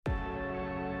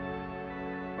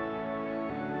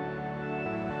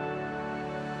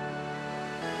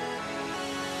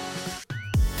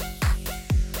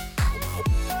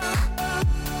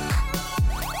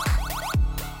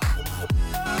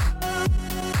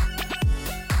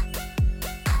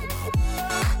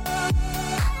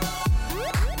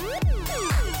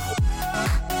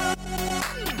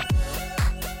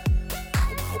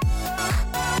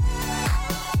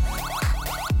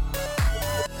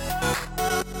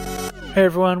Hey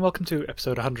everyone, welcome to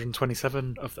episode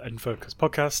 127 of the N-Focus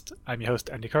podcast. I'm your host,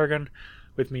 Andy Corrigan.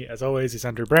 With me, as always, is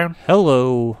Andrew Brown.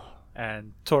 Hello.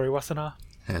 And Tori Wassenaar.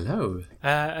 Hello.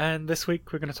 And this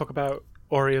week we're going to talk about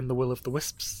Ori and the Will of the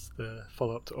Wisps, the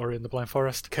follow-up to Ori and the Blind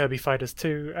Forest, Kirby Fighters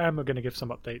 2, and we're going to give some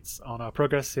updates on our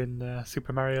progress in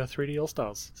Super Mario 3D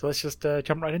All-Stars. So let's just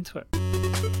jump right into it.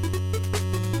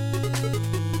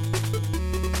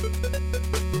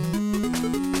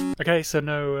 Okay, so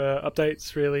no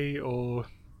updates really, or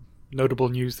notable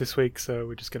news this week, so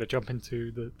we're just going to jump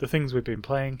into the things we've been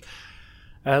playing.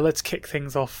 Let's kick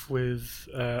things off with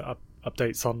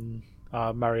updates on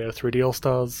Mario 3D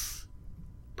All-Stars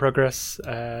progress.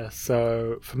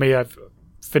 So for me, I've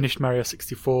finished Mario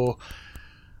 64.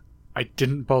 I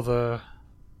didn't bother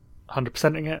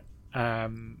 100%ing it. A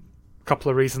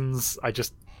couple of reasons. I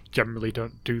just generally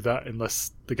don't do that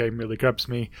unless the game really grabs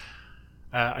me.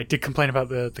 I did complain about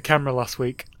the camera last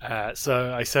week.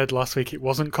 So I said last week it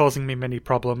wasn't causing me many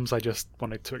problems. I just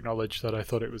wanted to acknowledge that I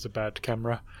thought it was a bad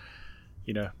camera.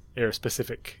 You know,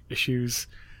 era-specific issues.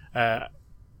 The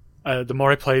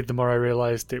more I played, the more I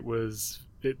realised the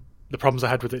problems I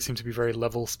had with it seemed to be very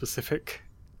level-specific.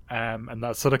 And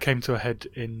that sort of came to a head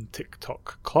in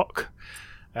TikTok Clock,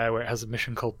 where it has a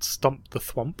mission called Stomp the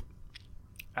Thwomp.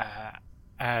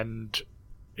 And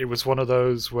it was one of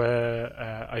those where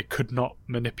I could not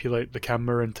manipulate the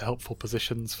camera into helpful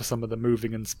positions for some of the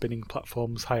moving and spinning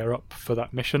platforms higher up for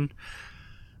that mission.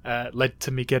 Led to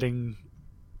me getting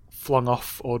flung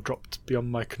off or dropped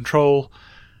beyond my control.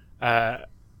 I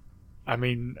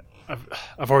mean,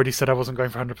 I've already said I wasn't going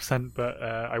for 100%, but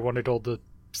I wanted all the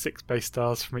 6 base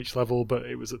stars from each level, but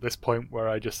it was at this point where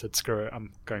I just said, screw it,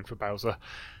 I'm going for Bowser.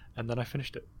 And then I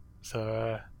finished it.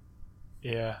 So,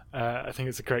 I think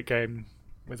it's a great game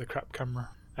with a crap camera.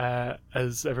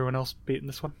 Has everyone else beaten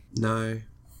this one? No.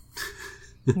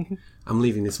 I'm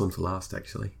leaving this one for last,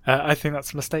 actually. I think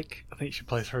that's a mistake. I think you should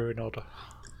play through in order.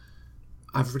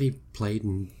 I've already played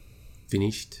and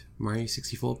finished Mario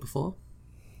 64 before.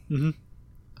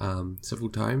 Several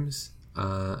times.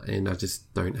 And I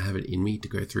just don't have it in me to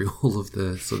go through all of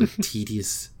the sort of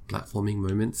tedious platforming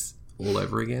moments all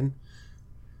over again.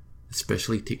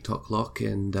 Especially TikTok Clock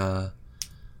and...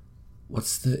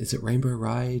 is it Rainbow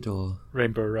Ride or...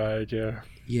 Rainbow Ride, yeah.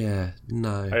 Yeah,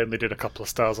 no. I only did a couple of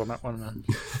stars on that one, man.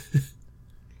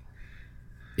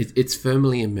 It's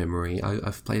firmly in memory.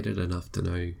 I've played it enough to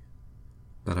know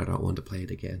that I don't want to play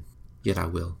it again. Yet I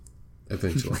will,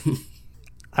 eventually.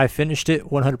 I finished it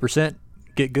 100%.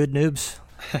 Get good, noobs.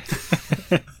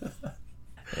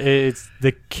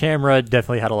 The camera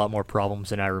definitely had a lot more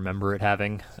problems than I remember it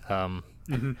having.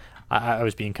 I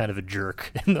was being kind of a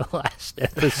jerk in the last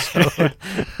episode.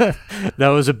 That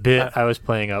was a bit I was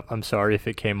playing up. I'm sorry if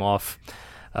it came off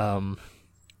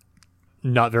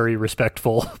not very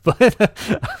respectful, but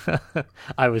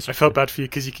I felt bad for you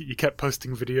because you kept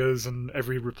posting videos and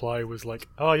every reply was like,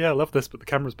 oh yeah, I love this, but the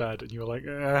camera's bad. And you were like,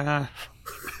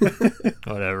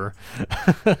 whatever.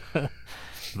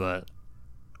 But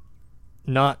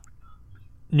not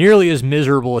nearly as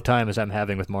miserable a time as I'm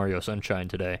having with Mario Sunshine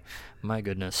today. My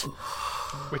goodness.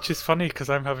 Which is funny because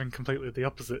I'm having completely the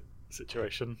opposite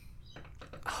situation.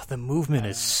 Oh, the movement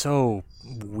is so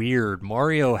weird.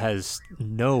 Mario has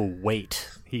no weight.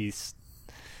 It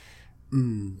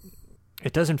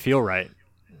doesn't feel right.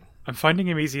 I'm finding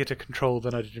him easier to control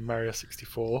than I did in Mario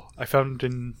 64. I found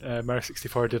in Mario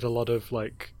 64 I did a lot of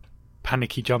like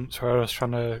panicky jumps where I was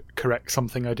trying to correct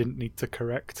something I didn't need to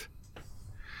correct.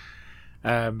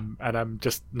 And I'm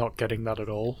just not getting that at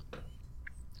all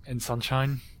in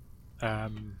Sunshine. I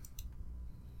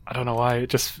don't know why,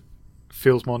 it just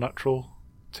feels more natural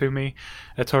to me.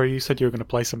 Tori, you said you were going to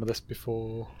play some of this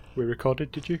before we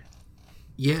recorded, did you?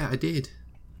 Yeah, I did.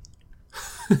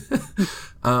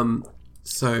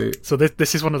 So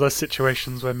this is one of those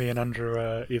situations where me and Andrew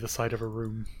are either side of a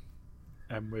room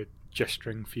and we're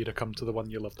gesturing for you to come to the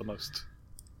one you love the most.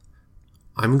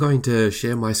 I'm going to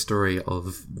share my story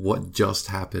of what just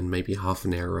happened maybe half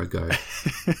an hour ago.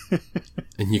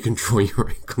 And you can draw your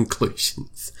own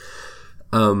conclusions.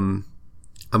 I'm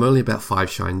only about 5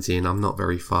 shines in. I'm not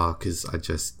very far because I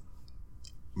just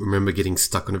remember getting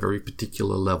stuck on a very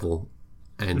particular level.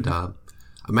 And I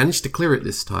managed to clear it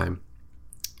this time.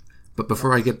 But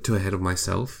before I get too ahead of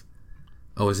myself,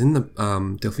 I was in the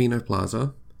Delfino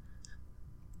Plaza.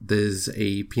 There's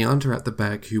a Pianta at the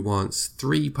back who wants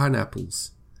 3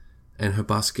 pineapples. And her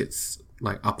basket's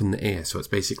like up in the air, so it's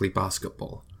basically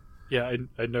basketball. Yeah,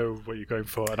 I know what you're going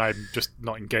for, and I'm just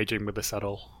not engaging with this at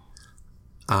all.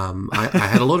 I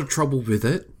had a lot of trouble with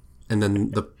it, and then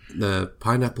the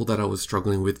pineapple that I was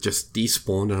struggling with just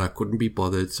despawned, and I couldn't be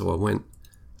bothered, so I went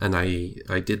and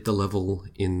I did the level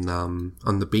in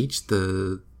on the beach,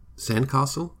 the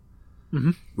sandcastle,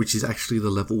 which is actually the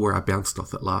level where I bounced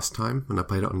off it last time when I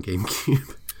played it on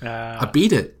GameCube. I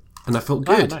beat it, and I felt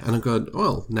good. Nice. And I go,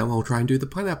 well, now I'll try and do the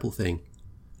pineapple thing.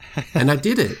 And I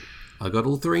did it. I got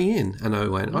all 3 in, and I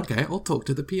went, okay, I'll talk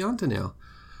to the Pianta now.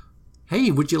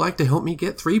 Hey, would you like to help me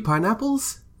get 3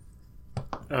 pineapples?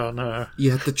 Oh, no.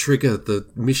 You had to trigger the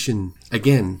mission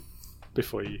again.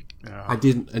 Before you... Oh. It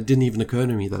didn't even occur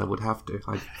to me that I would have to.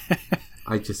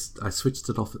 I switched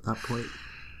it off at that point.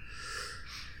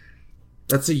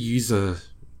 That's a user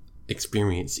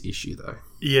experience issue, though.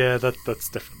 Yeah, that's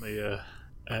definitely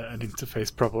an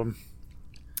interface problem.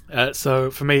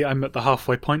 So for me, I'm at the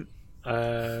halfway point.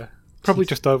 Probably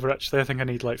just over, actually. I think I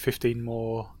need like 15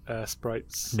 more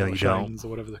sprites. No, or you shines, don't.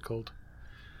 or whatever they're called.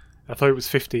 I thought it was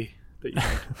 50 that you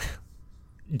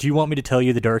need. Do you want me to tell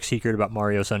you the dark secret about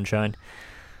Mario Sunshine?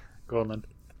 Go on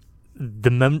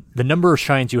then. The number of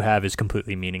shines you have is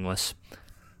completely meaningless.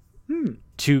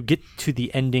 To get to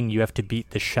the ending, you have to beat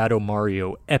the Shadow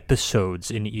Mario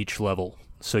episodes in each level.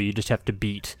 So you just have to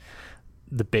beat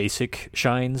the basic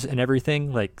shines and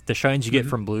everything. Like the shines you get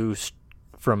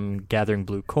from gathering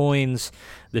blue coins,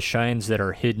 the shines that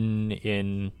are hidden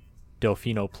in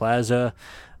Delfino Plaza,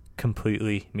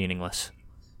 completely meaningless.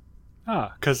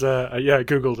 Because I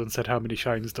googled and said how many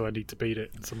shines do I need to beat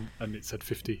it, and it said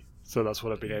 50. So that's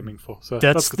what I've been aiming for. So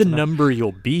that's the number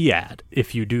you'll be at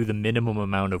if you do the minimum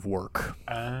amount of work.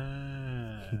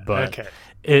 But okay.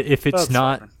 If it's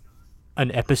not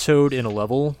an episode in a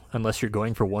level, unless you're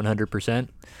going for 100%,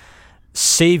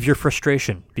 save your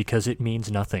frustration because it means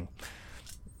nothing.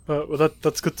 Well,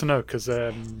 that's good to know because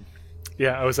I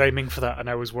was aiming for that, and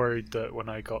I was worried that when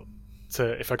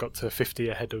if I got to 50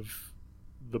 ahead of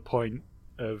the point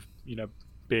of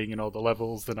being in all the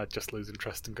levels, then I'd just lose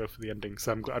interest and go for the ending.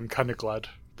 So I'm kind of glad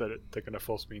that they're going to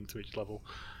force me into each level.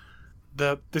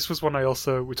 This was one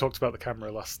we talked about the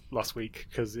camera last week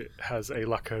because it has a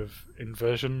lack of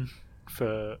inversion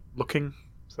for looking.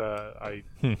 So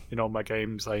in all my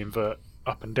games I invert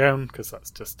up and down because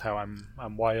that's just how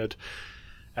I'm wired.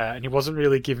 And it wasn't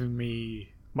really giving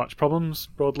me much problems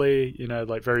broadly.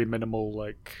 Like very minimal,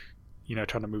 like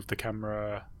trying to move the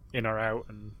camera in or out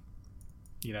and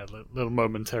little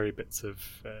momentary bits of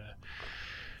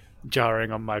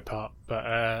jarring on my part,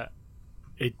 but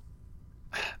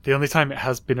the only time it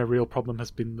has been a real problem has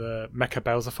been the Mecha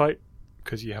Bowser fight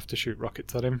because you have to shoot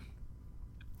rockets at him.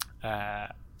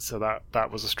 So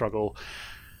that was a struggle,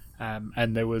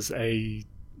 and there was a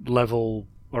level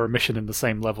or a mission in the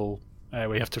same level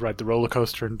where you have to ride the roller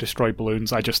coaster and destroy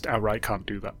balloons. I just outright can't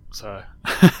do that, so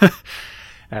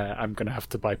I'm going to have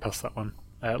to bypass that one.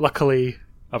 Luckily,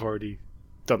 I've already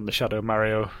done the Shadow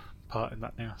Mario part in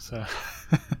that now, so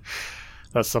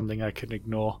that's something I can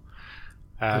ignore.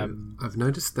 I've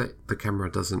noticed that the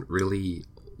camera doesn't really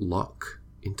lock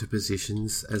into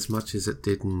positions as much as it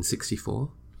did in 64.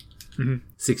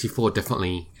 64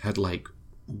 definitely had like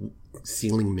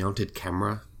ceiling mounted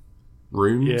camera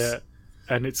rooms. Yeah,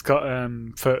 and it's got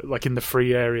for like in the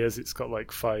free areas, it's got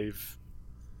like 5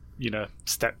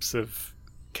 steps of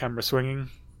camera swinging.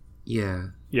 Yeah,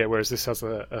 whereas this has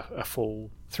a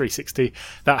full 360.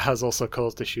 That has also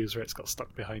caused issues where it's got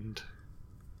stuck behind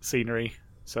scenery.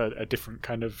 So a different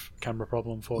kind of camera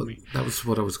problem for me. That was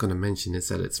what I was going to mention, is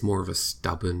that it's more of a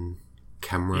stubborn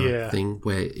camera thing,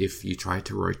 where if you try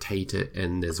to rotate it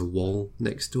and there's a wall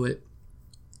next to it,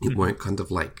 it won't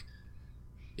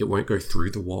it won't go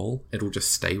through the wall. It'll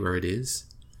just stay where it is.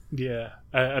 Yeah,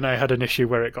 and I had an issue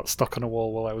where it got stuck on a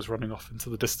wall while I was running off into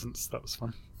the distance. That was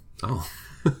fun. Oh.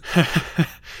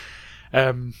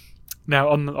 Now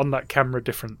on that camera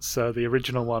difference, the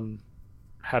original one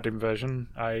had inversion.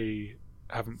 I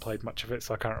haven't played much of it,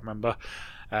 so I can't remember.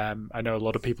 I know a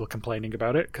lot of people complaining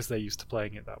about it because they're used to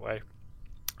playing it that way.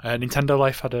 Nintendo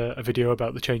Life had a video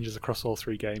about the changes across all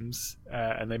 3 games,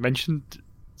 and they mentioned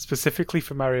specifically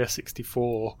for Mario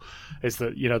 64 is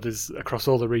that there's across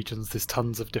all the regions there's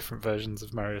tons of different versions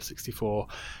of Mario 64,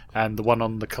 and the one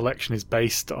on the collection is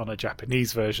based on a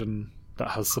Japanese version that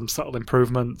has some subtle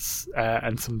improvements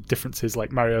and some differences,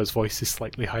 like Mario's voice is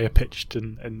slightly higher pitched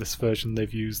in this version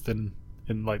they've used than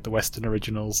in like the Western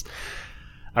originals.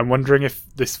 I'm wondering if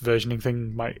this versioning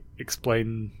thing might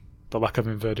explain the lack of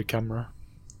inverted camera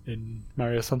in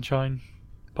Mario Sunshine,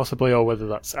 possibly, or whether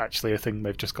that's actually a thing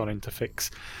they've just gone in to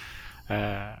fix.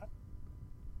 Like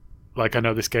I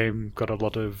know this game got a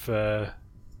lot of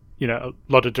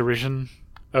derision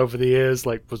over the years.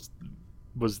 Like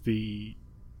was the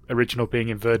original being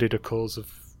inverted a cause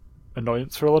of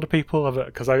annoyance for a lot of people?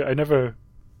 Because I never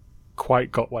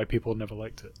quite got why people never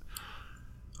liked it.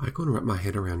 I couldn't wrap my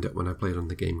head around it when I played on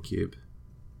the GameCube.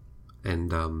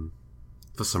 And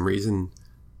for some reason,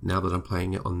 now that I'm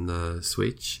playing it on the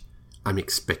Switch, I'm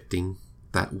expecting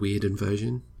that weird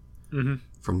inversion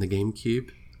from the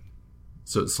GameCube.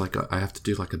 So it's like I have to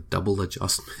do like a double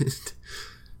adjustment.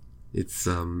 It's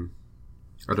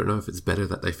I don't know if it's better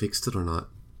that they fixed it or not.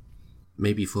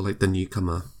 Maybe for like the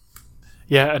newcomer.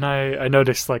 Yeah, and I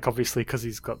noticed, like, obviously because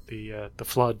he's got the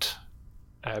flood,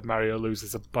 Mario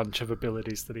loses a bunch of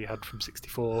abilities that he had from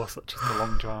 64, such as the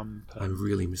long jump. I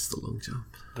really miss the long jump.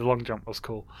 The long jump was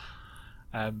cool.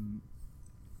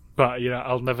 But,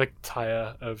 I'll never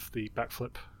tire of the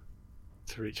backflip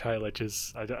to reach higher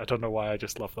ledges. I don't know why, I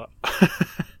just love that.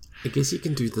 I guess you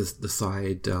can do the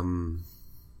side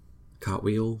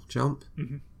cartwheel jump.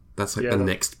 Mm-hmm. That's like the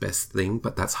next best thing,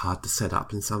 but that's hard to set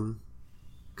up in some...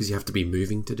 because you have to be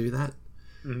moving to do that.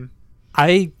 Mm-hmm.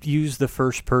 I use the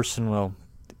first person,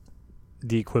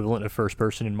 the equivalent of first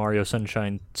person in Mario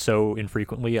Sunshine so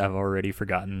infrequently, I've already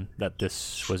forgotten that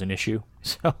this was an issue.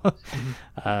 So,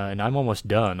 and I'm almost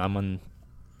done. I'm on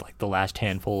like the last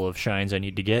handful of shines I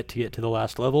need to get to the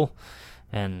last level,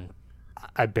 and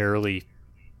I barely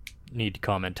need to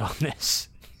comment on this.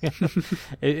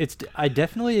 I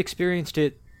definitely experienced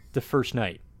it the first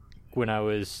night when I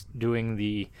was doing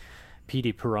the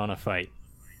Petey Piranha fight.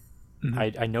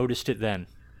 Mm-hmm. I noticed it then,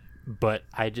 but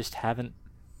I just haven't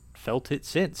felt it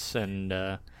since, and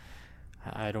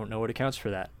I don't know what accounts for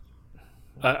that.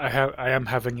 I am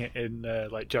having it in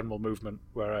like general movement,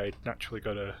 where I naturally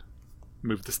got to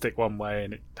move the stick one way,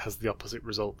 and it has the opposite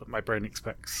result that my brain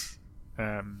expects.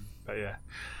 But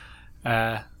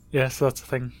yeah, so that's the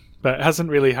thing. But it hasn't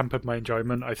really hampered my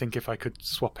enjoyment. I think if I could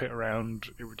swap it around,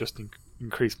 it would just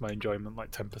increase my enjoyment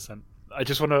like 10%. I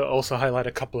just want to also highlight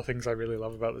a couple of things I really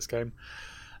love about this game.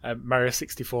 Mario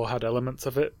 64 had elements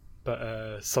of it,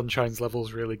 but Sunshine's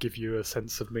levels really give you a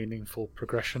sense of meaningful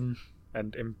progression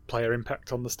and player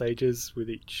impact on the stages with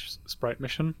each sprite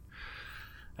mission.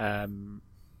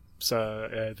 So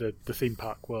the theme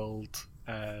park world,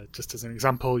 just as an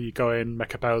example, you go in,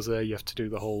 Mecha Bowser, you have to do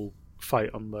the whole fight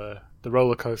on the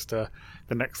roller coaster.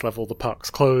 The next level, the park's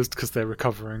closed because they're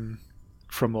recovering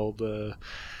from all the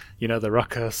the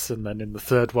ruckus, and then in the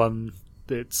third one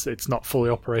it's not fully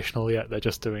operational yet. They're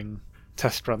just doing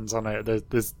test runs on it.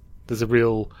 There's a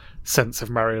real sense of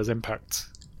Mario's impact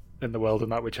in the world,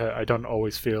 and that which I don't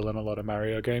always feel in a lot of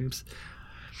Mario games.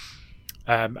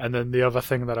 And then the other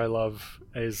thing that I love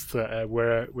is that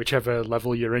whichever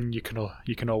level you're in, you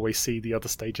can always see the other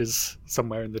stages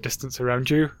somewhere in the distance around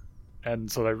you.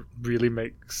 And so that really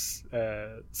makes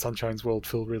Sunshine's world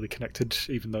feel really connected,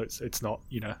 even though it's not,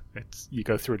 it's you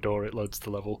go through a door, it loads the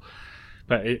level,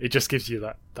 but it just gives you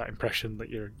that impression that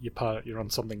you're on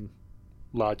something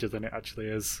larger than it actually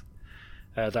is.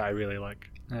 That I really like.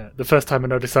 The first time I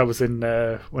noticed I was in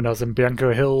when I was in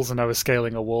Bianco Hills, and I was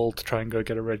scaling a wall to try and go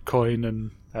get a red coin,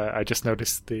 and I just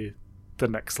noticed the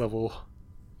next level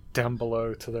down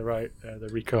below to the right, the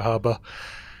Rico Harbor.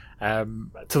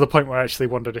 To the point where I actually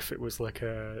wondered if it was like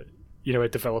a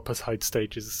developer's hide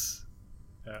stages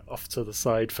off to the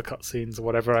side for cutscenes or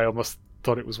whatever. I almost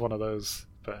thought it was one of those.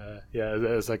 But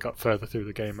as I got further through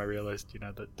the game, I realised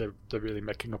that they're really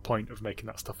making a point of making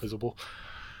that stuff visible.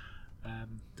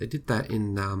 They did that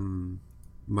in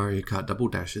Mario Kart Double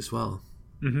Dash as well.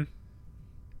 Mm-hmm.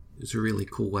 It's a really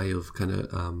cool way of kind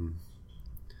of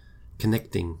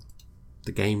connecting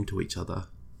the game to each other,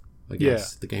 I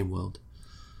guess, the game world.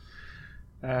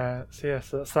 So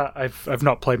that's that. I've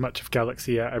not played much of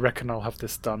Galaxy yet. I reckon I'll have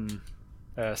this done,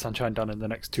 Sunshine done in the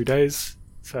next 2 days.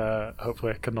 So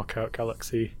hopefully I can knock out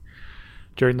Galaxy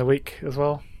during the week as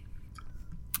well.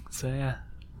 So yeah.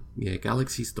 Yeah,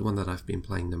 Galaxy's the one that I've been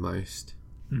playing the most.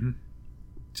 Mm-hmm.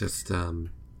 Just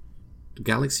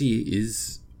Galaxy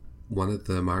is one of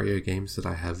the Mario games that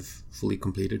I have fully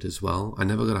completed as well. I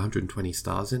never got 120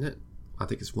 stars in it. I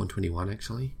think it's 121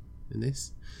 actually in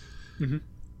this. Mm-hmm.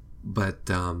 But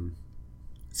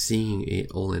seeing it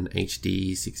all in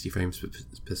HD, 60 frames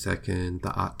per second,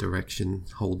 the art direction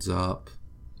holds up.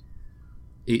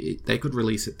 They could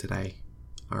release it today,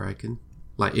 I reckon.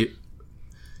 Like it.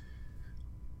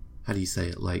 How do you say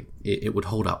it? Like it would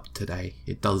hold up today.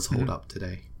 It does hold up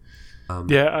today.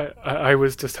 I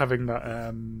was just having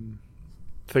that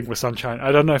thing with Sunshine.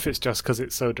 I don't know if it's just because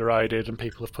it's so derided and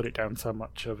people have put it down so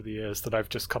much over the years that I've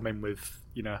just come in with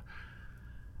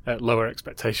lower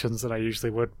expectations than I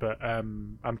usually would. But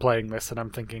I'm playing this and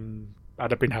I'm thinking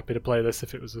I'd have been happy to play this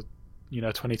if it was a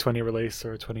 2020 release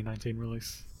or a 2019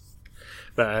 release.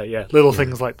 But little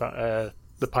things like that,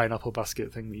 the pineapple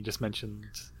basket thing that you just mentioned.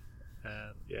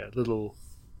 Little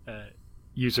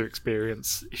user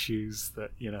experience issues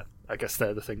that, I guess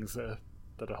they're the things that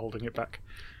are holding it back.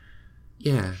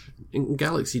 Yeah, and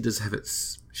Galaxy does have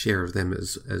its share of them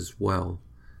as well.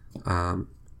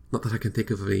 Not that I can think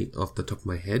of it off the top of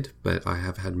my head, but I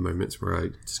have had moments where I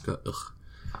just go, ugh.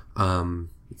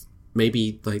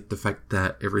 Maybe like the fact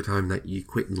that every time that you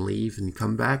quit and leave and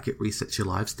come back, it resets your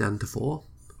lives down to 4.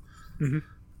 Mm-hmm.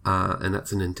 And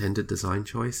that's an intended design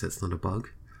choice. That's not a bug.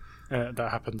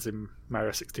 That happens in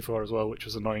Mario 64 as well, which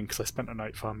was annoying because I spent a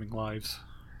night farming lives.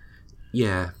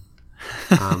 Yeah.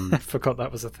 I forgot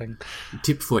that was a thing.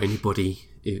 Tip for anybody,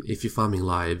 if you're farming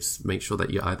lives, make sure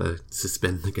that you either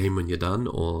suspend the game when you're done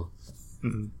or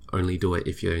only do it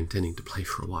if you're intending to play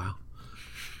for a while.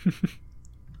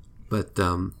 But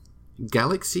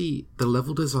Galaxy, the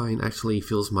level design actually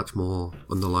feels much more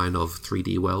on the line of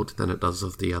 3D World than it does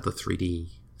of the other 3D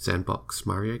sandbox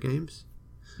Mario games.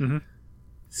 Mm-hmm.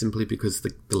 Simply because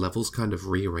the levels kind of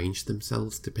rearrange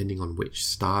themselves depending on which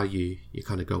star you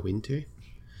kind of go into.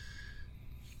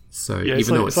 So yeah,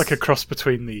 even though it's like a cross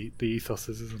between the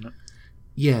ethoses, isn't it?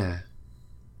 Yeah.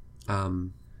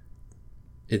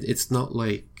 It's not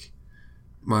like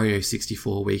Mario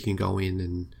 64 where you can go in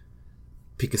and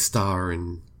pick a star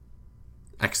and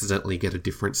accidentally get a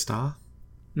different star.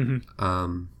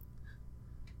 Mm-hmm.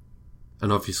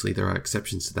 And obviously there are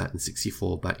exceptions to that in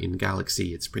 64, but in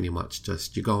Galaxy it's pretty much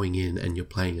just you're going in and you're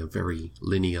playing a very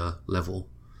linear level.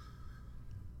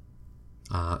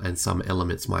 And some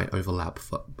elements might overlap,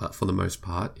 but for the most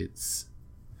part it's...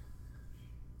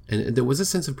 And there was a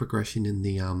sense of progression in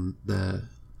the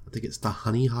I think it's the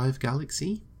Honey Hive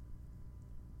Galaxy.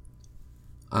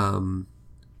 Because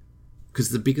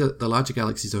the larger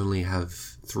galaxies only have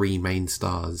 3 main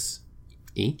stars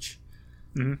each.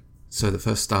 Mm-hmm. So the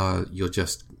first star, you're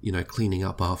just, cleaning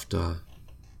up after...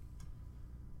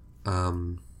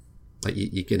 like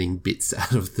you're getting bits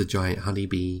out of the giant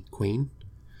honeybee queen.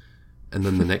 And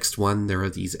then the next one, there are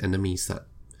these enemies that...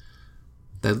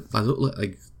 They look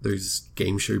like those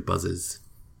game show buzzers.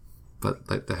 But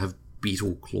like they have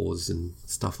beetle claws and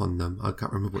stuff on them. I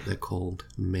can't remember what they're called.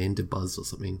 Mandibuzz or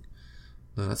something.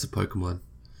 No, that's a Pokemon.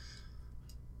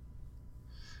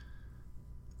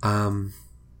 And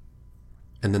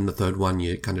then the third one,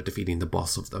 you're kind of defeating the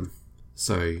boss of them.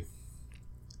 So,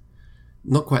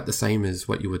 not quite the same as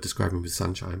what you were describing with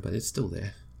Sunshine, but it's still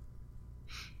there.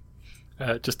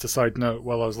 Just a side note,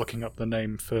 while I was looking up the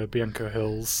name for Bianco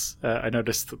Hills, I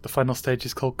noticed that the final stage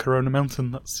is called Corona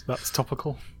Mountain. That's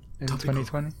topical in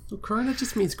 2020. Well, Corona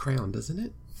just means crown, doesn't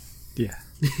it? Yeah.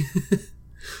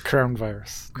 Crown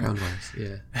virus. Crown virus,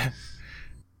 yeah.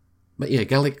 But yeah,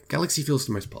 Galaxy feels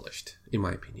the most polished, in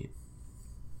my opinion.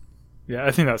 Yeah,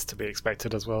 I think that's to be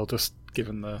expected as well, just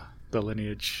given the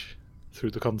lineage through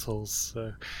the consoles.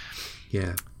 So.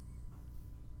 Yeah.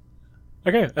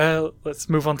 Okay, let's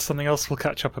move on to something else. We'll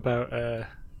catch up about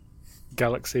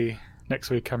Galaxy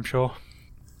next week, I'm sure.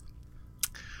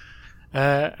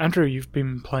 Andrew, you've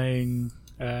been playing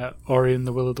Ori and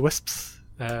the Will of the Wisps,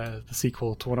 the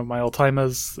sequel to one of my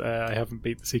all-timers. I haven't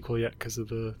beat the sequel yet because of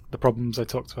the problems I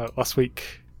talked about last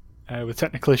week with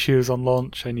technical issues on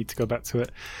launch. I need to go back to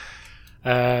it.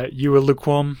 You were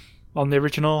lukewarm on the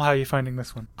original. How are you finding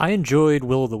this one? I enjoyed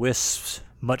Will of the Wisps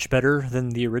much better than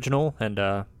the original, and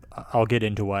I'll get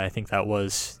into why I think that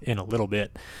was in a little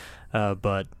bit.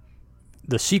 But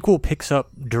the sequel picks up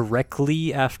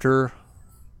directly after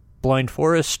Blind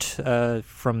Forest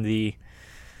from the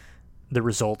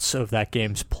results of that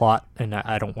game's plot, and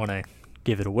I don't want to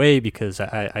give it away because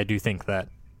I do think that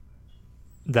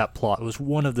plot was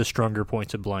one of the stronger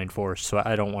points of Blind Forest, so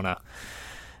I don't want to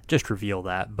just reveal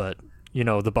that. But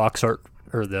the box art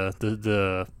or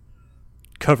the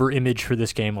cover image for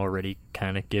this game already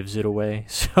kind of gives it away,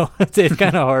 so it's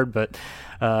kind of hard. But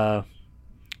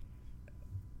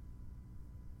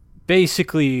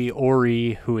basically,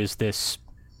 Ori, who is this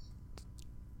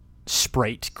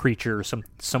sprite creature,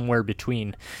 somewhere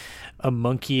between a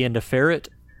monkey and a ferret,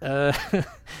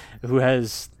 who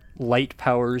has light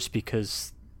powers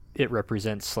because it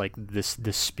represents like this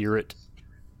spirit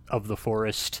of the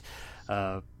forest,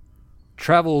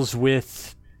 travels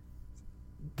with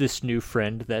this new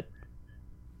friend that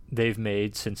they've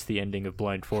made since the ending of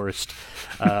Blind Forest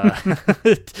to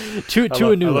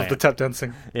a new land. I love the tap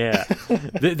dancing. Yeah,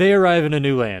 they arrive in a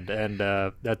new land, and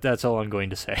that's all I'm going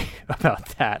to say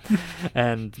about that.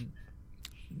 And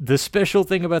the special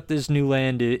thing about this new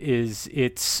land is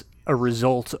it's a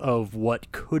result of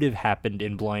what could have happened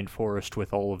in Blind Forest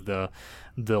with all of the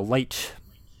light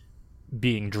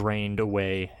being drained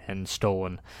away and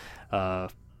stolen.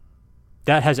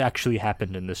 That has actually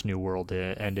happened in this new world,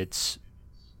 and it's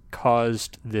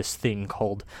caused this thing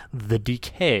called the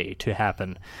Decay to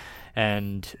happen.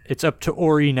 And it's up to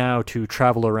Ori now to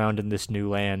travel around in this new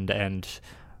land and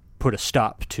put a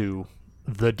stop to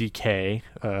the Decay,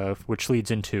 which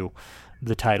leads into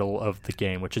the title of the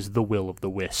game, which is The Will of the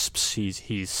Wisps.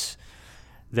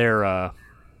 They're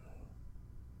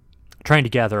trying to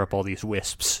gather up all these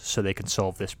wisps so they can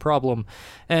solve this problem,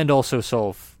 and also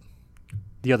solve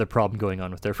the other problem going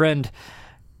on with their friend.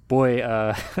 Boy,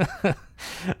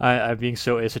 I'm being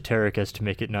so esoteric as to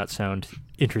make it not sound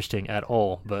interesting at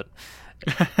all, but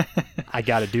I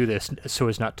gotta do this so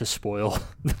as not to spoil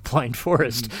the Blind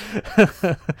Forest.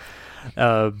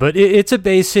 But it's a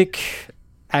basic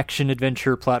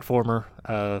action-adventure platformer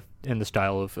in the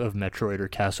style of Metroid or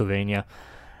Castlevania.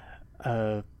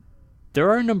 There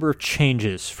are a number of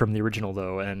changes from the original,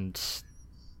 though, and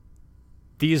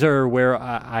these are where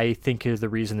I think is the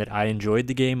reason that I enjoyed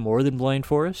the game more than Blind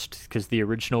Forest, because the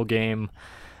original game,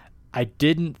 I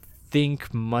didn't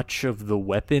think much of the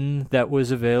weapon that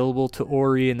was available to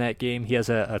Ori in that game. He has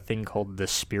a thing called the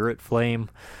Spirit Flame,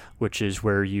 which is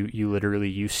where you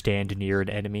literally stand near an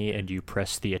enemy and you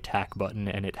press the attack button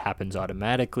and it happens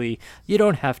automatically. You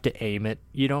don't have to aim it.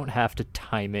 You don't have to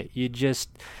time it. You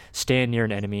just stand near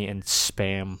an enemy and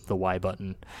spam the Y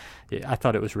button. I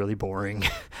thought it was really boring.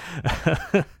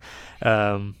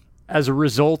 As a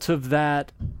result of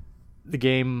that, the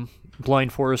game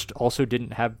Blind Forest also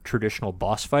didn't have traditional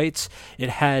boss fights. It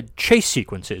had chase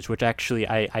sequences, which actually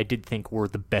I did think were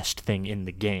the best thing in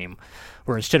the game.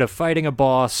 Where instead of fighting a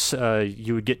boss,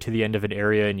 you would get to the end of an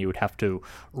area and you would have to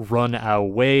run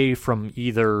away from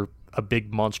either a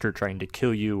big monster trying to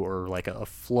kill you or like a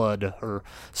flood or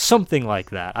something like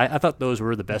that. I thought those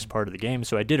were the best part of the game,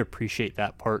 so I did appreciate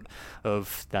that part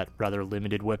of that rather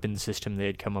limited weapon system they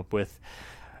had come up with.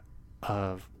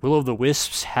 Will of the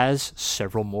Wisps has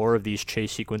several more of these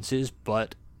chase sequences,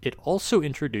 but it also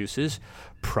introduces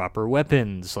proper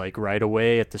weapons. Like right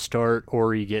away at the start,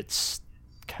 Ori gets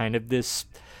kind of this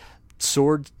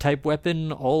sword-type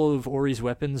weapon. All of Ori's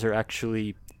weapons are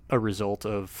actually a result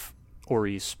of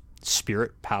Ori's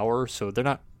spirit power, so they're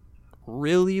not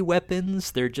really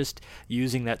weapons. They're just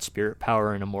using that spirit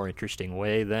power in a more interesting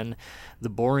way than the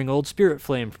boring old Spirit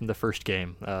Flame from the first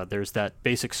game. There's that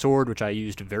basic sword, which I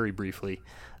used very briefly,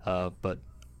 but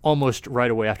almost right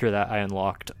away after that I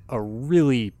unlocked a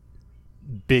really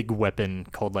big weapon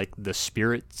called like the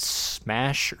Spirit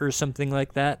Smash or something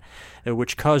like that,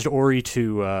 which caused Ori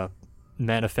to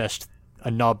manifest a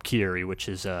Knobkieri, which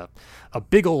is a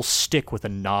big old stick with a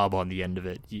knob on the end of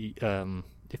it.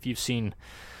 If you've seen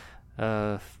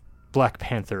Black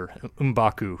Panther,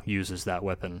 M'Baku uses that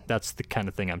weapon. That's the kind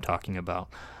of thing I'm talking about.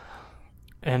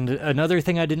 And another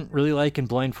thing I didn't really like in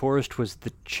Blind Forest was the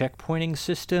checkpointing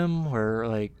system, where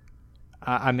like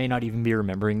I may not even be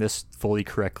remembering this fully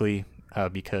correctly,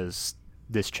 because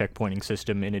this checkpointing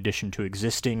system, in addition to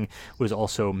existing, was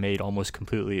also made almost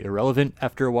completely irrelevant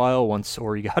after a while once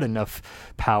Ori got enough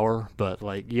power. But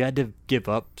like you had to give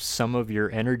up some of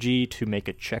your energy to make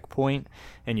a checkpoint,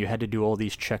 and you had to do all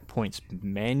these checkpoints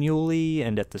manually,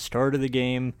 and at the start of the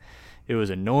game it was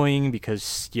annoying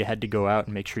because you had to go out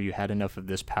and make sure you had enough of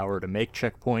this power to make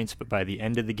checkpoints, but by the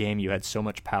end of the game you had so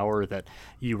much power that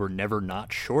you were never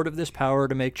not short of this power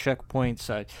to make checkpoints.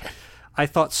 I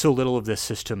thought so little of this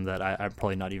system that I'm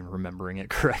probably not even remembering it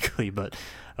correctly, but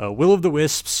Will of the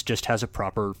Wisps just has a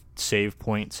proper save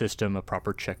point system, a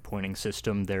proper checkpointing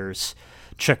system. There's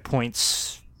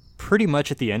checkpoints pretty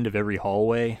much at the end of every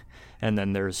hallway, and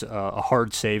then there's a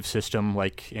hard save system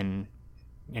like in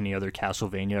any other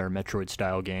Castlevania or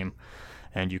Metroid-style game,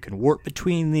 and you can warp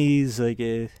between these.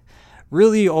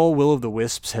 Really all Will of the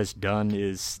Wisps has done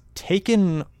is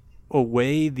taken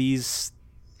away these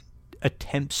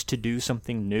attempts to do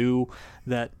something new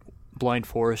that Blind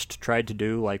Forest tried to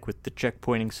do, like with the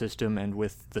checkpointing system and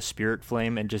with the Spirit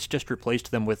Flame, and just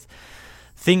replaced them with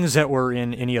things that were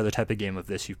in any other type of game of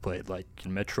this you've played, like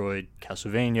in Metroid,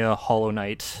 Castlevania, Hollow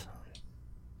Knight.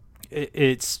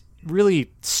 It's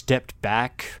really stepped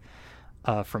back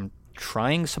from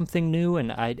trying something new,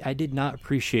 and I did not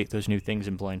appreciate those new things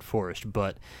in Blind Forest,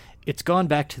 but it's gone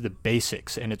back to the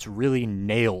basics, and it's really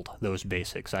nailed those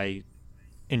basics. I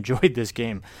enjoyed this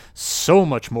game so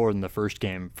much more than the first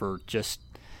game for just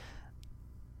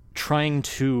trying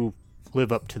to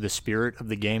live up to the spirit of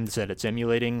the games that it's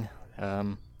emulating,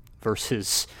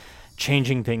 versus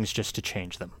changing things just to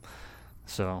change them.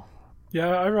 So yeah,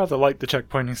 I rather like the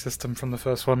checkpointing system from the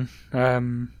first one,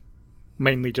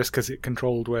 mainly just because it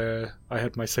controlled where I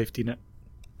had my safety net.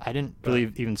 I didn't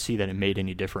really even see that it made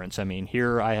any difference. I mean,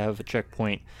 here I have a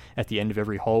checkpoint at the end of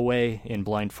every hallway. In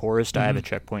Blind Forest, I have a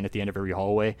checkpoint at the end of every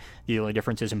hallway. The only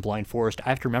difference is in Blind Forest, I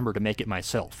have to remember to make it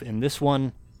myself. In this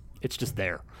one, it's just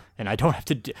there, and I don't have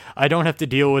to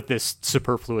deal with this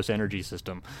superfluous energy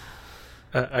system.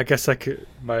 I guess I could.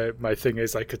 My thing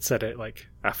is I could set it like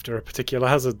after a particular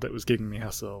hazard that was giving me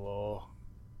hassle, or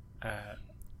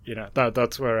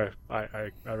that's where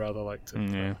I rather like to.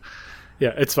 Yeah.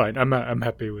 Yeah, it's fine. I'm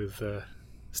happy with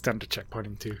standard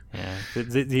checkpointing too. Yeah.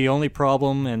 The only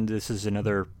problem, and this is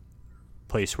another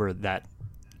place where that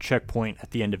checkpoint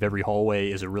at the end of every hallway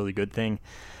is a really good thing.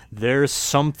 There's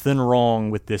something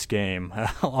wrong with this game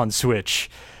on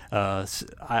Switch.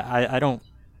 I don't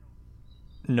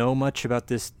know much about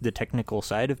the technical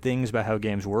side of things, about how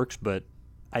games works, but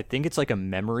I think it's like a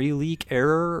memory leak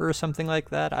error or something like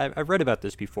that. I've read about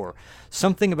this before.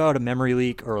 Something about a memory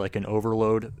leak or like an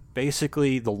overload.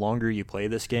 Basically, the longer you play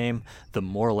this game, the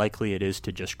more likely it is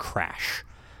to just crash.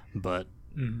 But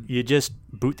you just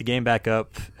boot the game back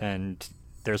up, and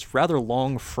there's rather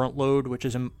long front load, which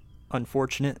is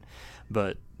unfortunate.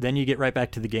 But then you get right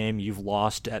back to the game. You've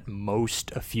lost at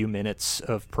most a few minutes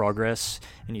of progress,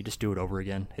 and you just do it over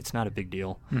again. It's not a big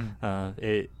deal. I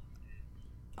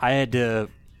had to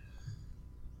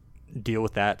deal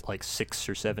with that like 6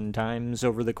 or 7 times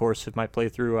over the course of my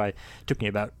playthrough. It took me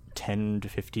about 10 to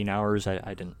 15 hours.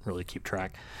 I didn't really keep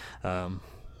track.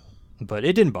 But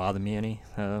it didn't bother me any.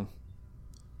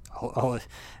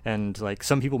 And like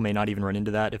some people may not even run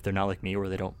into that if they're not like me, or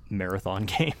they don't marathon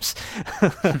games.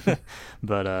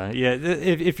 But yeah,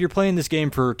 if you're playing this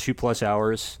game for 2+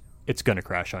 hours, it's going to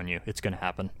crash on you. It's going to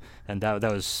happen. And that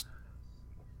was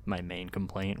my main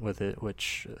complaint with it,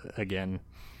 which again,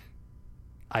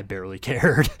 I barely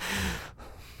cared.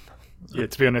 Yeah,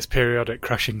 to be honest, periodic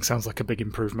crashing sounds like a big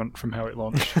improvement from how it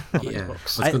launched. Yeah, I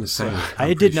was going to say,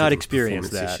 I did not experience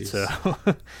that. So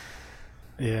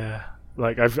yeah,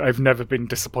 like I've never been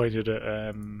disappointed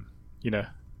at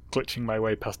glitching my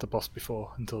way past a boss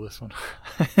before until this one.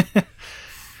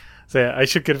 So yeah, I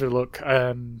should give it a look.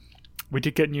 We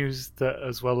did get news that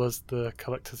as well as the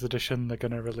collector's edition, they're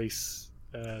going to release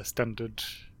standard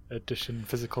edition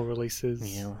physical releases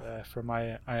from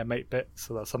I Am 8-Bit,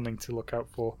 so that's something to look out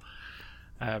for.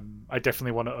 I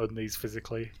definitely want to own these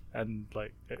physically, and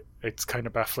like it's kind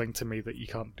of baffling to me that you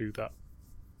can't do that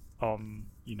on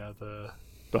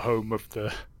the home of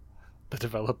the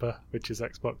developer, which is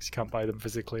Xbox. You can't buy them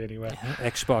physically anywhere.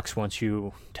 Xbox wants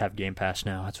you to have Game Pass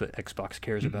now. That's what Xbox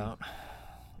cares about.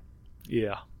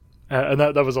 Yeah. And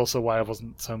that was also why I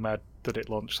wasn't so mad that it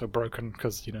launched so broken,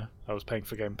 because, I was paying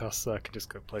for Game Pass, so I could just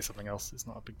go play something else. It's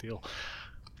not a big deal.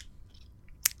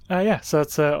 So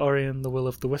that's Ori and the Will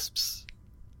of the Wisps.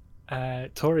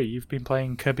 Tori, you've been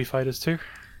playing Kirby Fighters 2?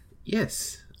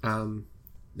 Yes.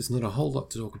 There's not a whole lot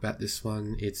to talk about this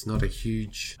one. It's not a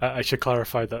huge... I should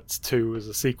clarify that's 2 as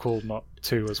a sequel, not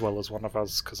 2 as well as One of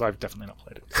Us, because I've definitely not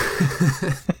played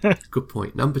it. Good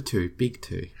point. Number 2, big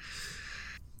 2.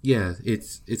 Yeah,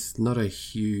 it's not a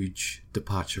huge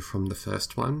departure from the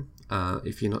first one.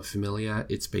 If you're not familiar,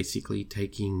 it's basically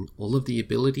taking all of the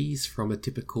abilities from a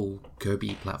typical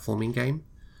Kirby platforming game,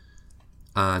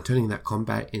 turning that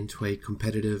combat into a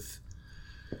competitive...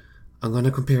 I'm going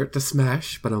to compare it to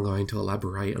Smash, but I'm going to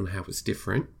elaborate on how it's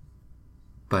different.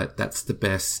 But that's the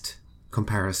best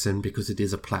comparison because it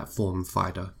is a platform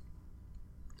fighter.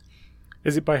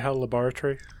 Is it by HAL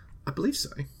Laboratory? I believe so.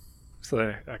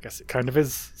 So I guess it kind of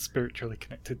is spiritually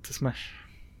connected to Smash.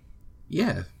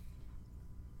 Yeah.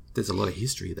 There's a lot of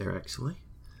history there, actually.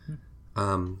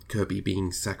 Kirby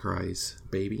being Sakurai's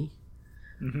baby.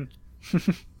 Mm-hmm.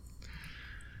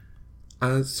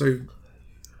 So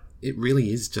it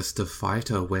really is just a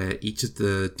fighter where each of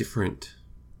the different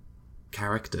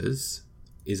characters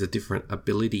is a different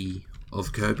ability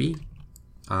of Kirby.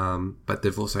 But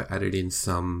they've also added in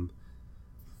some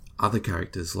other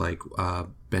characters like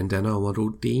Bandana Waddle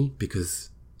Dee,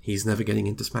 because he's never getting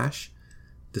into Smash,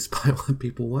 despite what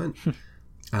people want.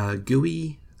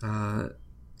 Gooey,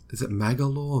 is it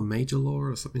Magalore or Major Law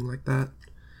or something like that?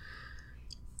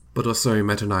 But also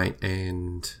Meta Knight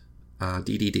and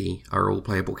DDD are all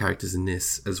playable characters in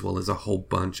this, as well as a whole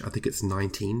bunch, I think it's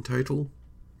 19 total,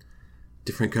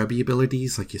 different Kirby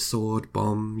abilities, like your sword,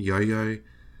 bomb, yo-yo.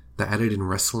 They added in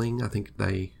wrestling. I think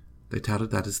they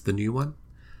touted that as the new one.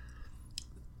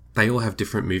 They all have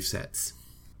different movesets.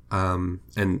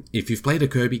 And if you've played a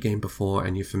Kirby game before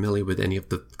and you're familiar with any of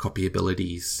the copy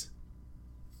abilities,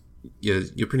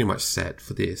 you're pretty much set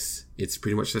for this. It's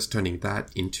pretty much just turning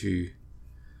that into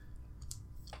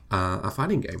a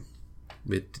fighting game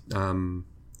with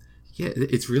yeah,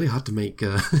 it's really hard to make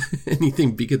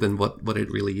anything bigger than what it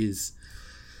really is.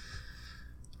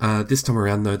 This time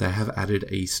around, though, they have added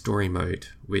a story mode,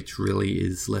 which really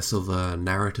is less of a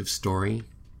narrative story.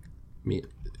 I mean,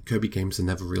 Kirby games are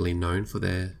never really known for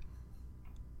their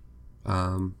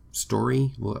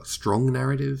story, or strong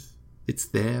narrative. It's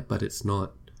there, but it's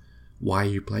not why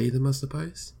you play them, I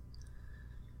suppose.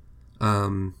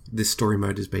 This story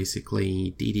mode is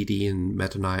basically DDD and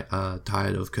Meta Knight are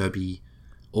tired of Kirby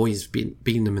always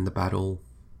beating them in the battle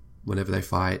whenever they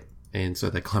fight, and so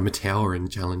they climb a tower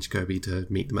and challenge Kirby to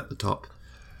meet them at the top.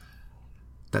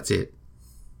 That's it.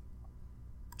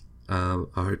 I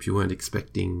hope you weren't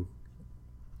expecting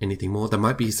anything more. There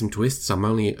might be some twists. I'm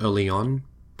only early on,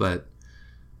 but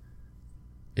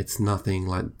it's nothing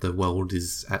like the world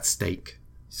is at stake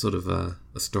sort of a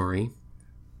story.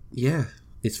 Yeah,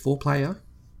 it's 4-player.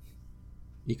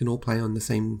 You can all play on the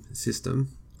same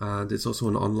system. There's also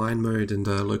an online mode and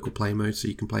a local play mode, so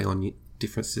you can play on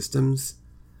different systems.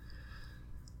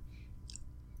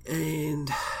 And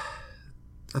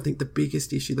I think the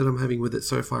biggest issue that I'm having with it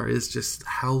so far is just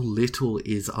how little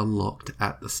is unlocked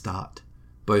at the start.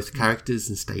 Both characters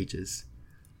and stages.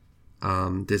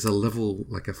 There's a level,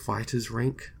 like a fighter's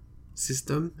rank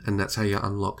system, and that's how you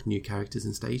unlock new characters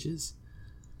and stages.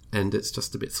 And it's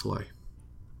just a bit slow.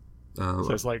 So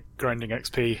it's like grinding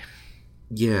XP.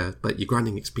 Yeah, but you're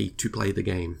grinding XP to play the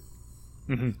game.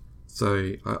 Mm-hmm.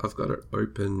 So I've got it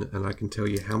open, and I can tell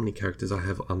you how many characters I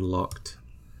have unlocked.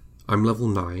 I'm level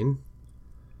 9,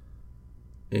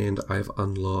 and I've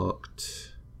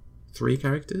unlocked 3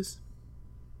 characters.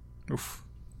 Oof.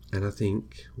 And I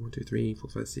think 1, 2, 3, 4,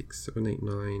 5, 6, 7, 8,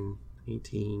 9,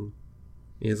 18.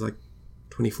 It's like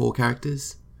 24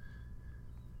 characters.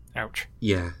 Ouch.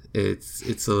 Yeah,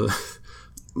 it's a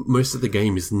most of the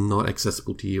game is not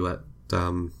accessible to you at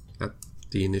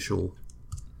the initial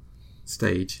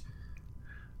stage.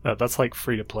 That's like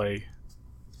free to play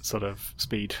sort of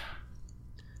speed.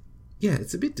 Yeah,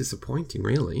 it's a bit disappointing,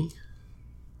 really.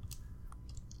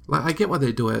 Like, I get why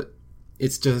they do it.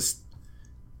 It's just,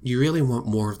 you really want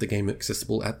more of the game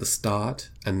accessible at the start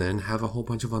and then have a whole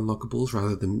bunch of unlockables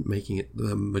rather than making it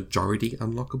the majority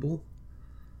unlockable.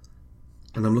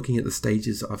 And I'm looking at the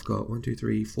stages. I've got 1, 2,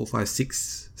 3, 4, 5,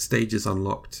 6 stages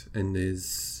unlocked, and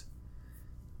that's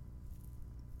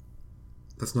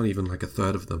not even like a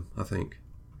third of them, I think.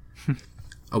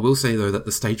 I will say, though, that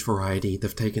the stage variety,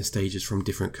 they've taken stages from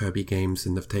different Kirby games,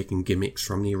 and they've taken gimmicks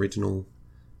from the original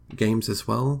games as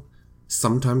well.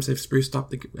 Sometimes they've spruced up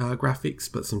the graphics,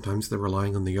 but sometimes they're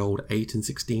relying on the old 8 and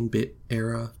 16-bit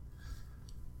era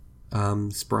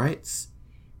sprites.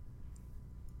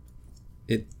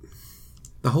 The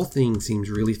whole thing seems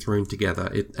really thrown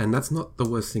together, and that's not the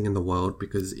worst thing in the world,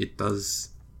 because it does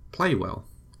play well.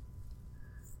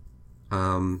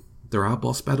 There are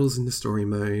boss battles in the story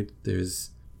mode. There's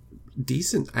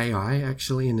decent AI,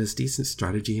 actually, and there's decent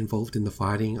strategy involved in the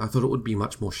fighting. I thought it would be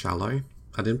much more shallow.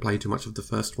 I didn't play too much of the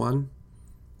first one.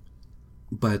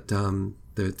 But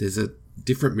there's a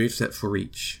different moveset for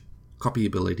each copy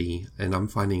ability, and I'm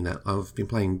finding that I've been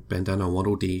playing Bandana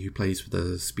Waddle Dee, who plays with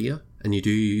a spear, and you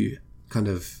do kind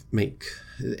of make...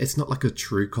 It's not like a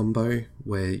true combo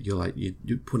where you're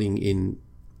putting in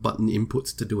button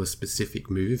inputs to do a specific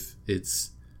move.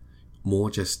 It's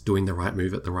more just doing the right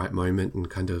move at the right moment and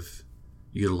kind of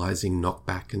utilizing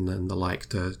knockback and then the like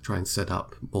to try and set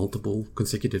up multiple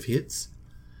consecutive hits.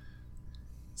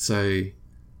 So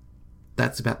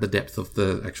that's about the depth of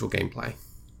the actual gameplay.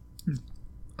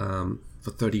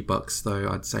 For $30 though,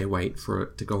 I'd say wait for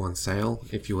it to go on sale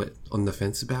if you were on the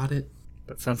fence about it.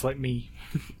 That sounds like me.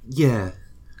 Yeah.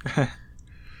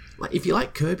 Like, if you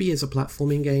like Kirby as a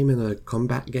platforming game and a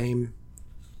combat game,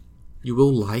 you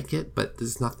will like it, but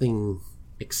there's nothing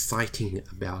exciting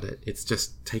about it. It's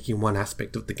just taking one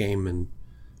aspect of the game and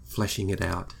fleshing it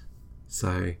out.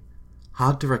 So,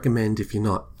 hard to recommend if you're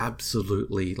not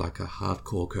absolutely like a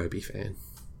hardcore Kirby fan.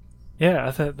 Yeah,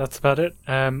 I think that's about it.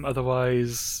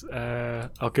 Otherwise,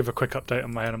 I'll give a quick update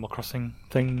on my Animal Crossing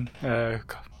thing.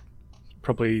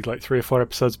 Probably like 3 or 4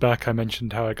 episodes back, I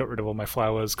mentioned how I got rid of all my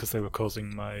flowers because they were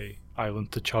causing my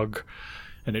island to chug,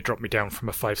 and it dropped me down from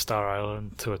a 5-star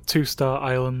island to a 2-star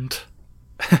island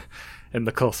in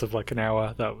the course of like an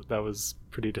hour. That was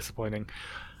pretty disappointing.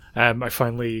 I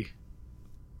finally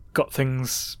got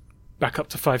things back up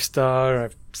to 5-star.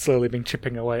 I've slowly been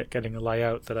chipping away at getting a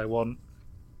layout that I want.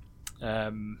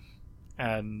 So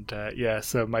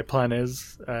my plan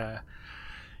is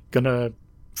gonna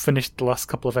finish the last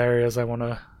couple of areas I want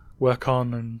to work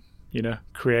on and,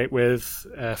 create with,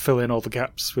 fill in all the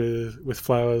gaps with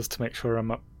flowers to make sure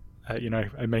I'm up,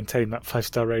 I maintain that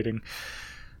 5-star rating.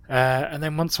 And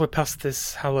then once we're past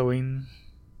this Halloween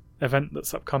event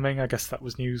that's upcoming, I guess that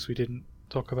was news we didn't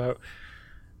talk about,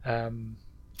 then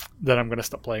I'm going to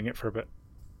stop playing it for a bit.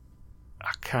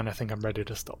 I kind of think I'm ready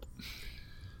to stop.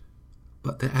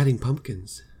 But they're adding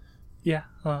pumpkins. Yeah,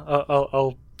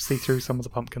 I'll see through some of the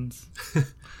pumpkins.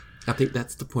 I think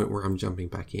that's the point where I'm jumping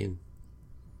back in.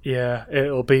 Yeah,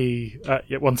 it'll be...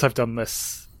 once I've done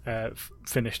this,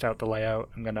 finished out the layout,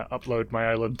 I'm going to upload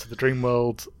my island to the Dream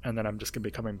World, and then I'm just going to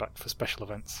be coming back for special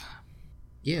events.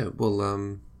 Yeah, well,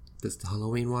 there's the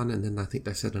Halloween one, and then I think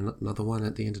they said another one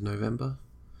at the end of November.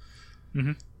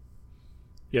 Mm-hmm.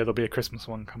 Yeah, there'll be a Christmas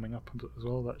one coming up as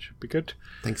well. That should be good.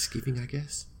 Thanksgiving, I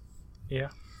guess. Yeah.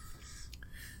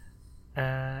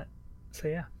 So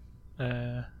yeah,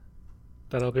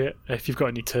 that'll be it. If you've got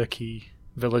any turkey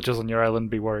villagers on your island,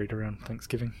 be worried around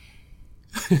Thanksgiving.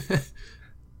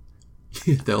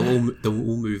 They'll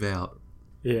all move out.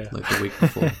 Yeah, like the week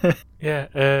before. Yeah.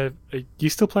 Are you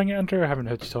still playing it, Andrew? I haven't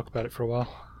heard you talk about it for a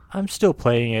while. I'm still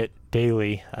playing it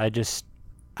daily.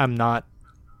 I'm not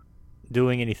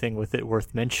doing anything with it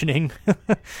worth mentioning.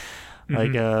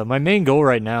 Like my main goal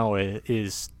right now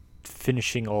is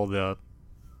finishing all the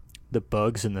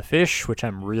bugs and the fish, which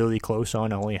I'm really close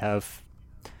on. I only have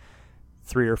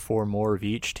 3 or 4 more of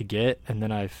each to get, and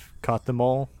then I've caught them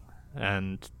all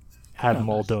and have them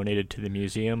all donated to the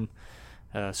museum.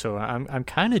 So I'm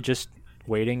kind of just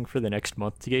waiting for the next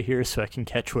month to get here so I can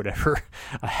catch whatever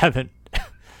I haven't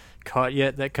caught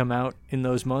yet that come out in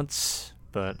those months.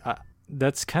 But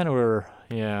that's kind of where,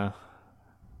 yeah.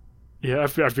 Yeah,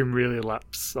 I've been really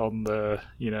lax on the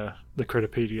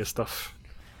Critterpedia stuff.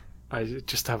 I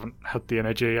just haven't had the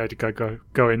energy. I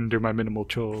go in, do my minimal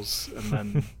chores, and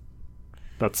then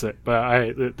that's it.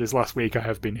 But this last week I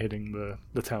have been hitting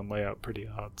the town layout pretty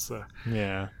hard. So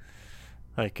yeah,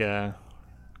 like I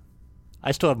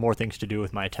still have more things to do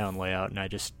with my town layout, and I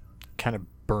just kind of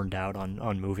burned out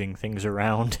on moving things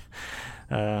around.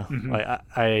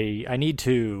 I need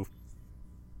to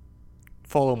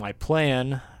follow my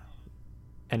plan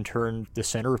and turn the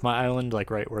center of my island, like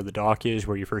right where the dock is,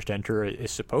 where you first enter,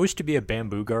 is supposed to be a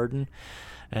bamboo garden.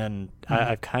 And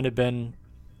I've kind of been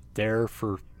there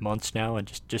for months now and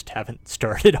just haven't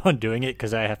started on doing it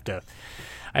because I have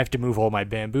to move all my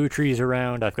bamboo trees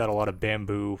around. I've got a lot of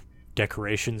bamboo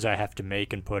decorations I have to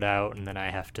make and put out, and then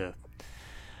I have to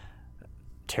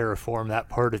terraform that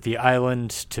part of the island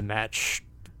to match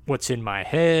what's in my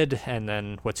head, and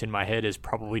then what's in my head is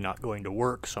probably not going to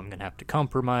work, so I'm going to have to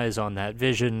compromise on that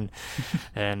vision,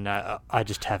 and I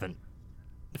just haven't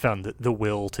found the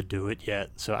will to do it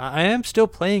yet. So I am still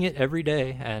playing it every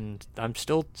day, and I'm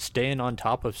still staying on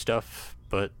top of stuff,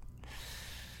 but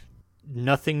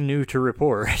nothing new to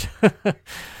report.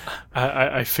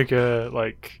 I figure,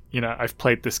 I've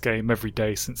played this game every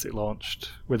day since it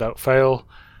launched without fail.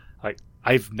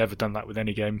 I've never done that with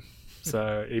any game.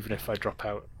 So even if I drop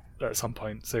out at some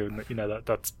point soon,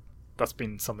 that's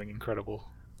been something incredible.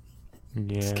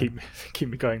 Yeah, just keep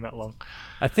me going that long.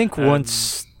 I think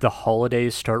once the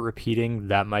holidays start repeating,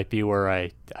 that might be where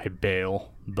I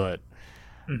bail. But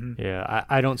yeah,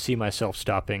 I don't see myself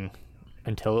stopping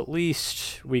until at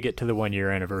least we get to the 1 year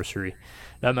anniversary.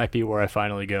 That might be where I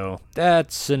finally go,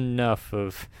 that's enough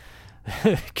of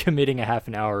committing a half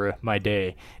an hour of my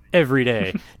day every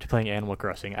day to playing Animal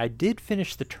Crossing. I did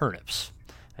finish the turnips.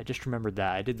 I just remembered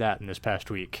that. I did that in this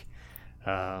past week.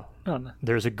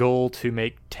 There's a goal to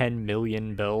make 10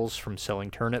 million bells from selling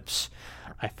turnips.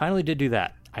 I finally did do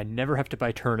that. I never have to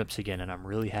buy turnips again, and I'm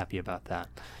really happy about that.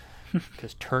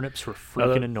 Because turnips were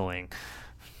freaking annoying.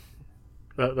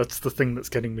 That's the thing that's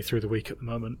getting me through the week at the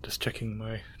moment. Just checking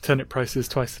my turnip prices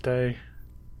twice a day.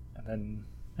 And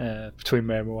then between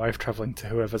me and my wife travelling to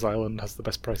whoever's island has the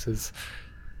best prices.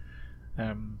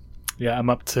 I'm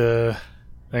up to...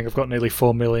 I think I've got nearly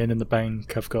 4 million in the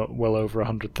bank. I've got well over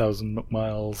 100,000 Nook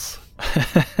miles.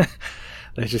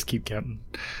 They just keep counting.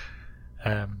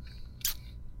 So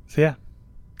yeah,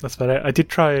 that's about it. I did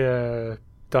try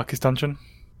Darkest Dungeon,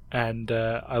 and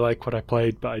I like what I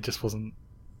played, but I just wasn't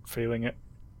feeling it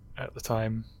at the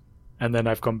time. And then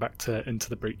I've gone back to Into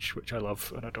the Breach, which I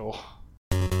love and adore.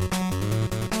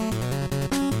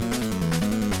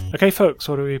 Okay, folks,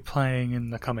 what are we playing in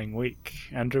the coming week?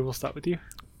 Andrew, we'll start with you.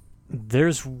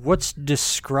 There's what's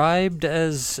described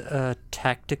as a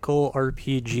tactical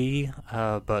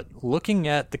RPG, but looking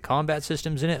at the combat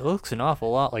systems in it, it looks an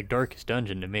awful lot like Darkest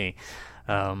Dungeon to me.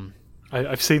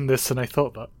 I've seen this and I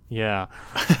thought that. Yeah.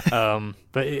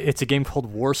 But it's a game called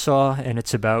Warsaw, and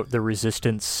it's about the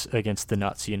resistance against the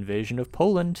Nazi invasion of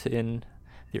Poland in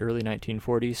the early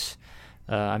 1940s.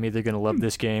 I'm either going to love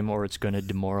this game or it's going to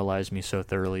demoralize me so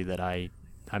thoroughly that I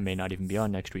I may not even be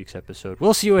on next week's episode.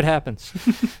 We'll see what happens.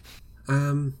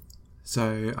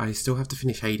 So I still have to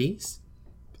finish Hades.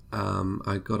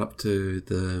 I got up to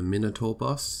the Minotaur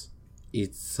boss.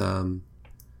 It's a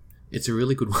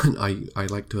really good one. I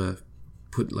like to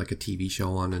put like a TV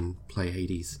show on and play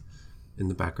Hades in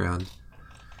the background.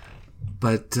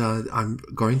 But I'm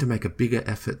going to make a bigger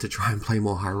effort to try and play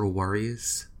more Hyrule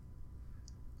Warriors.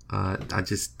 I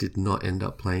just did not end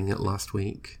up playing it last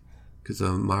week because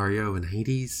of Mario and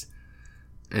Hades.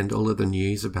 And all of the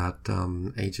news about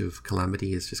Age of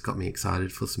Calamity has just got me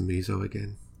excited for some Muso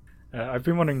again. I've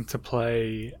been wanting to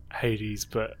play Hades,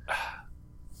 but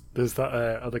there's that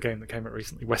other game that came out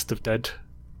recently, West of Dead,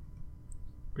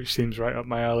 which seems right up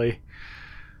my alley.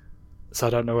 So I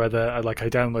don't know whether I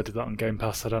downloaded that on Game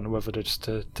Pass. I don't know whether just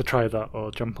to try that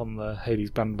or jump on the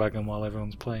Hades bandwagon while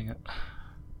everyone's playing it.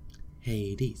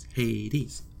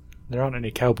 Hades. There aren't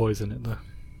any cowboys in it though.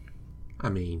 I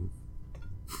mean,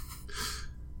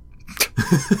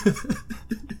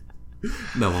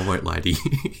 no, I won't lie to you.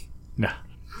 No.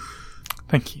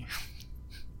 Thank you.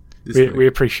 We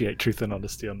appreciate truth and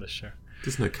honesty on this show.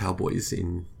 There's no cowboys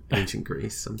in ancient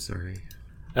Greece, I'm sorry.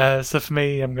 So for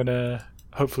me, I'm going to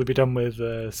hopefully be done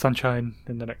with Sunshine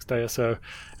in the next day or so,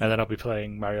 and then I'll be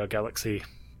playing Mario Galaxy.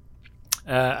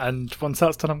 And once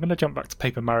that's done, I'm going to jump back to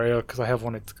Paper Mario, because I have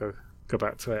wanted to go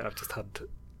back to it. I've just had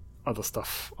other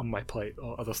stuff on my plate,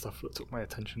 or other stuff that took my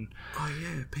attention. Oh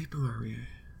yeah, Paper Mario.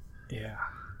 Yeah.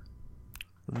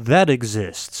 That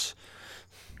exists.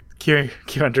 Q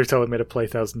Andrew telling me to play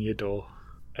Thousand Year Door.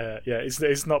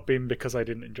 It's not been because I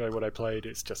didn't enjoy what I played,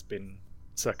 it's just been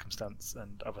circumstance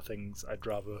and other things I'd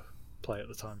rather play at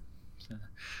the time.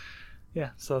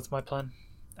 So that's my plan.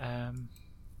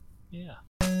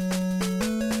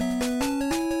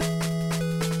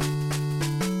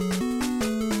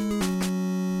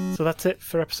 So that's it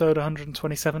for episode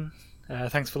 127.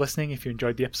 Thanks for listening. If you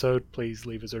enjoyed the episode, please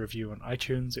leave us a review on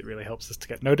iTunes. It really helps us to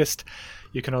get noticed.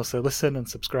 You can also listen and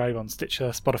subscribe on Stitcher,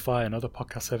 Spotify, and other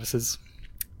podcast services.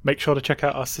 Make sure to check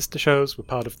out our sister shows. We're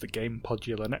part of the Game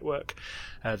Podular network.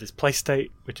 There's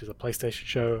PlayState, which is a PlayStation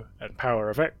show, and Power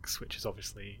of X, which is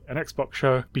obviously an Xbox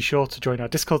show. Be sure to join our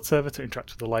Discord server to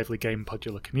interact with the lively Game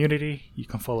Podular community. You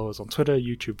can follow us on Twitter,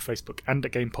 YouTube, Facebook, and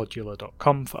at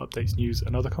GamePodular.com for updates, news,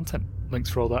 and other content. Links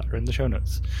for all that are in the show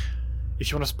notes. If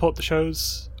you want to support the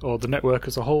shows, or the network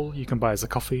as a whole, you can buy us a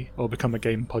coffee, or become a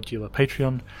Game Podular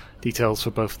Patreon. Details for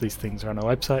both of these things are on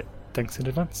our website. Thanks in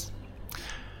advance.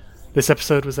 This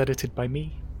episode was edited by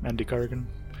me, Andy Corrigan.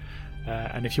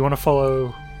 And if you want to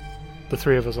follow the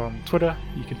three of us on Twitter,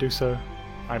 you can do so.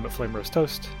 I'm at Flame Roast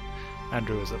Toast,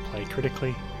 Andrew is at Play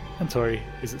Critically, and Tori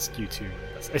is at StewTube.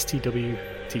 That's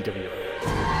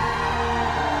STWTW.